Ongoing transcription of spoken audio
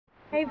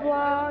Hey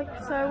vlog,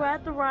 so we're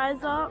at the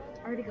Rise Up.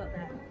 Already got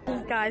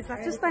that. Guys,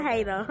 that's just a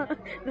hater.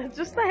 That's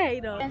just a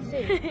hater.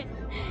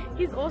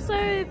 He's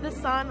also the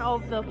son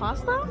of the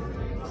pastor,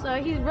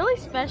 so he's really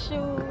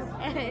special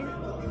and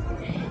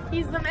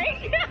he's the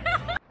main.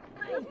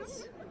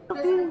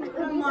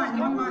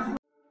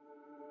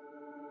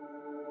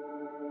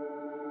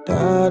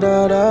 Da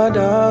da da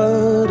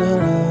da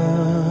da.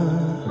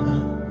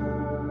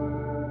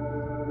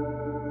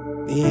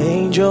 The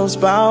angels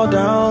bow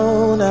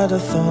down at the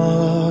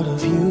thought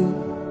of you.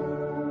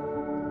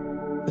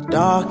 The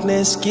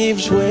darkness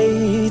gives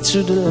way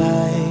to the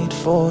light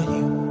for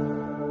you.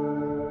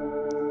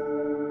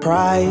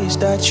 Price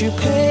that you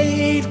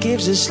paid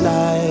gives this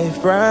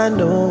life brand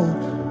new.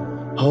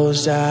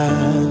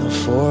 Hosanna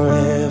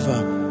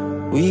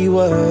forever, we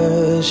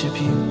worship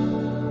you.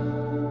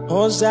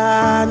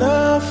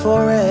 Hosanna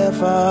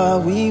forever,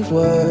 we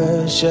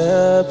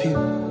worship you.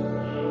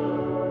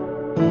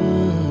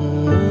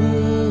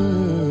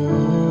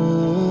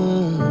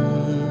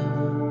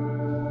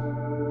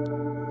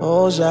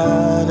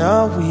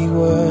 Hosanna, we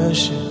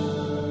worship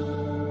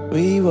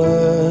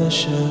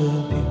you.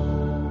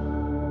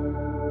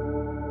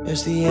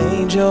 As the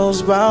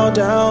angels bow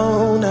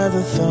down at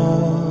the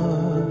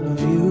thought of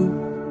you,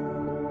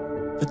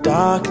 the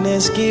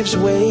darkness gives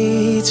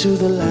way to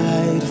the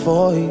light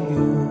for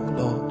you,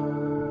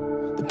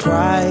 Lord. The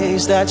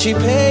price that you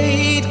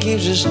paid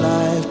gives us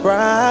life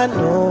brand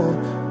new.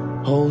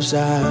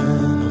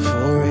 Hosanna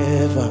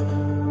forever,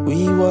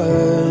 we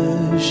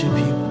worship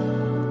you.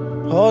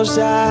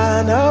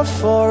 Hosanna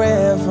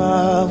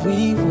forever,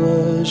 we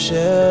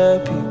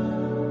worship you.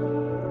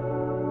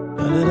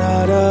 Da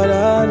da da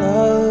da da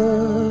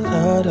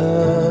da da.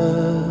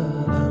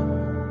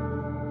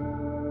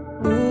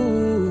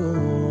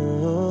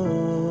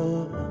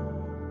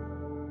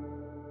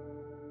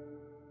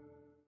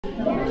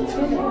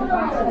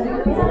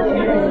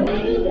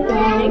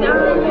 Hey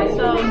guys,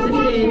 so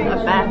this is a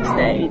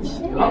backstage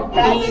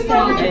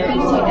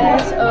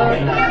BTS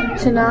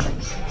tonight.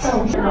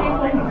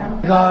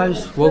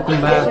 Guys, welcome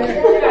back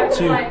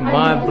to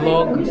my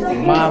vlog.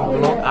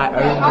 I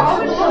own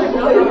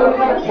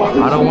this.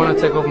 I don't want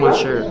to take off my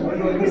shirt.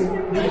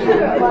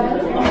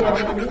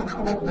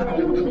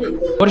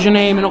 What is your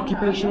name and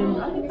occupation?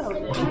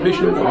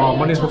 Occupation? My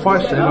name is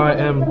Matthias and I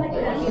am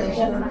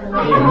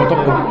a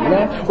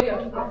doctor.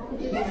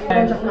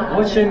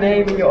 What's your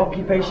name and your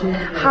occupation?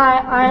 Hi,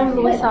 I'm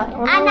Melissa.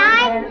 And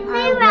I'm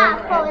Mira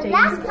for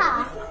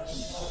NASCAR.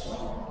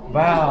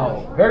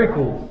 Wow, very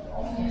cool.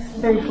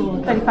 Very cool.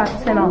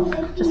 35% off.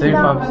 Just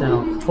 35%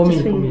 off. For me.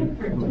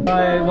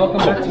 Hi, welcome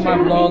back to my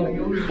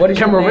vlog. What is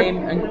your name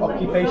and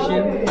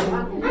occupation?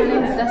 My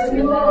name is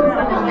Destiny,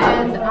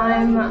 and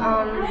I'm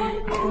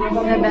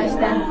the best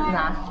dancer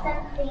now.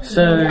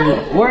 So,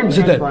 we're in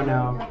Japan right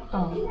now.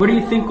 What do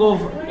you think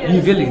of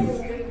Uvillian?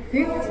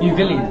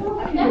 Uvillian.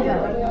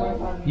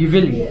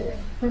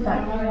 Who's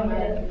that?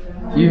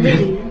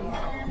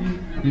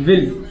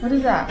 Uvillian. What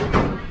is that?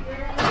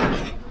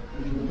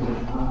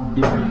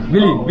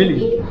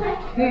 Billy.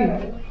 Who?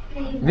 Billy.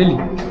 Who's Billy?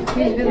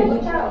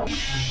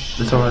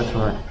 It's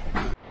alright.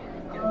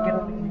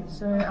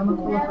 So I'm a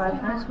qualified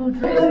high school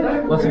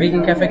dresser. What's the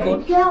vegan cafe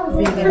called?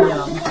 Vegan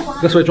Young.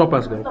 That's where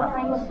dropouts go.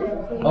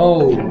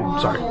 Oh,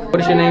 Sorry. what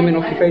is your name and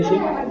occupation?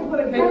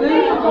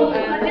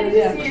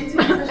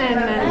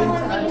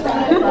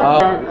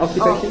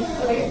 Occupation?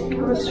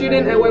 I'm a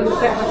student at Wembley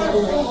High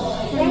School.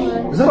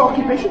 Is that an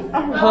occupation?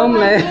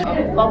 Homeless.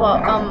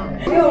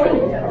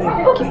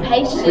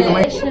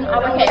 Occupation. I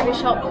work at every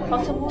shop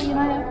possible, you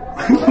know.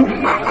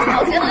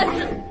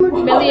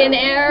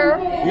 Millionaire.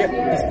 Yep,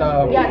 it's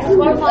the... Yeah, just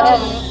one for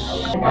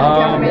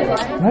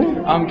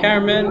I'm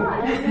Cameron.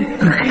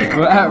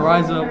 We're at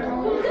Rise Up.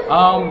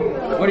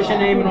 What is your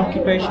name and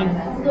occupation?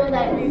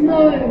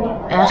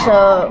 So,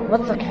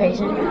 what's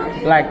occupation?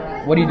 Like,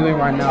 what are you doing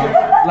right now?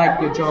 Like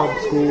your job,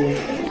 school,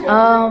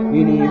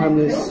 uni,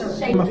 homeless.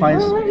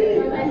 Matthias.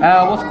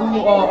 What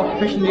school or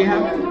occupation do you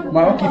have?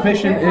 My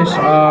occupation is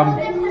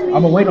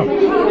I'm a waiter.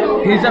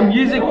 He's a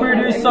music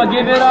producer.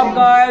 Give it up,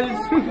 guys.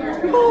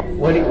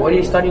 What are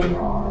you studying?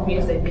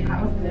 Music.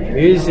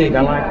 Music.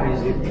 I like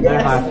music. No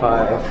high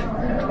five.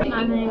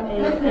 My name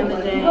is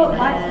Emma Day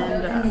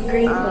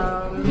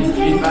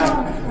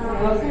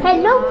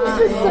Hello,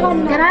 Mrs.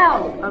 Son. Get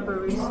out. and a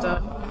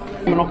barista.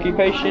 An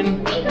occupation.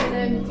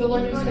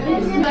 What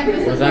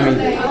does that mean?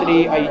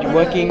 Today, are you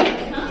working?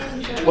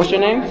 What's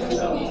your name?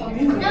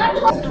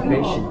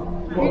 Occupation.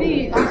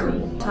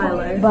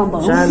 Tyler.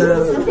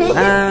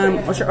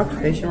 Tyler. What's your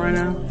occupation right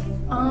now?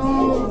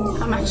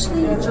 I'm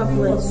actually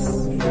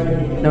jobless.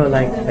 No,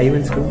 like, are you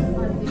in school?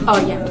 Oh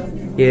yeah.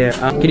 Yeah.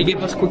 Can you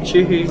give us a quick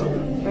cheer here?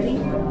 Ready?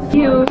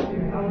 You.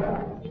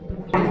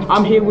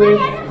 I'm here with.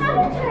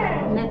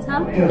 Netta.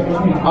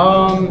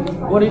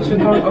 What is your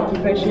current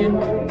occupation?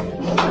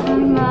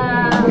 I'm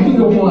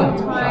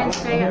retired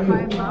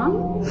stay-at-home mom.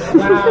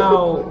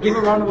 Wow! Give a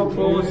round of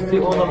applause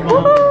to all of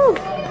them.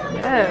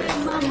 Yes.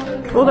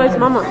 All those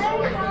mamas.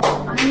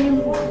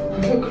 I'm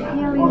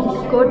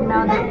good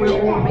now that we're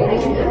all ready,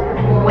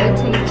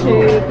 waiting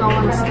to go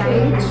on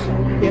stage.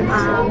 Yeah.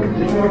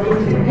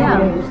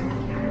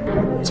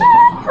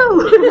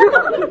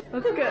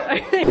 That's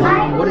good.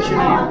 What is your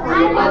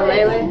name?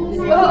 Lele.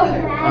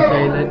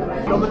 Okay, then.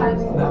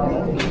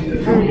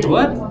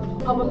 What?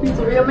 I'm a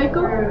pizzeria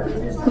maker.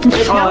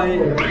 Oh,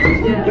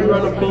 yeah. Give a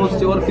round of applause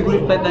to all the people who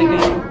played that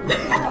game.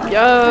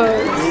 Yes.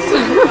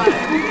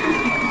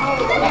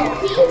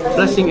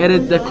 Blessing,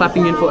 edit the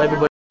clapping in for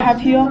everybody.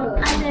 Have here.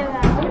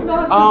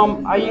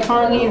 Are you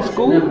currently in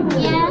school?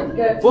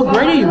 Yeah. What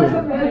grade are you in?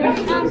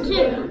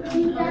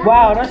 2.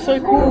 Wow, that's so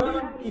cool.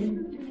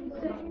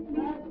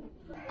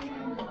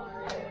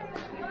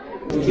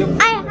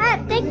 I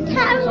had the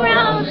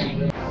camera.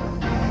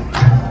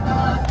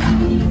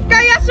 Go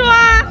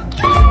Yasua!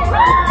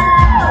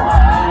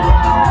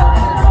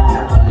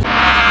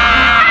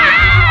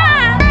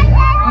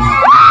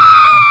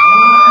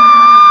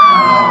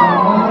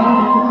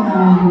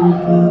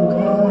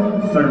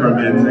 So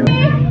romantic.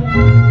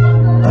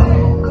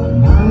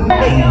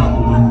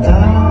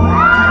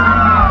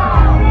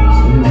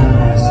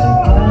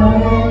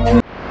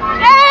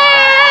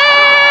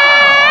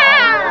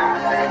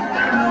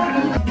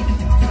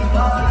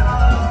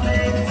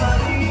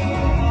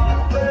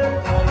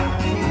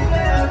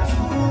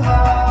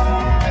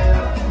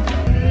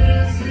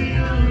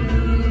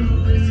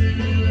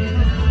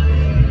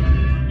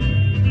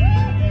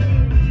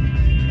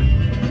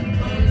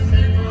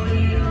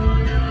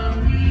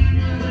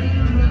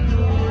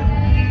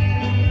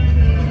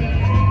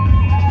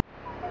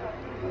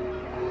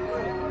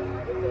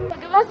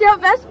 What's your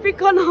best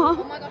pick or not?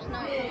 Oh my gosh, no.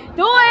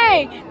 Do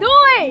it! Do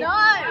it! No!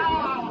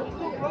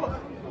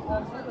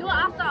 Do it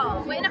after.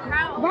 We're in a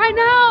crowd. Right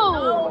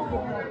now!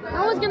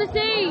 No one's gonna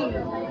see!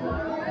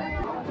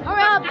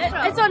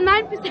 Alright, it's on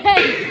 9%! Turn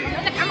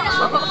the camera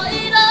off. Are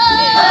you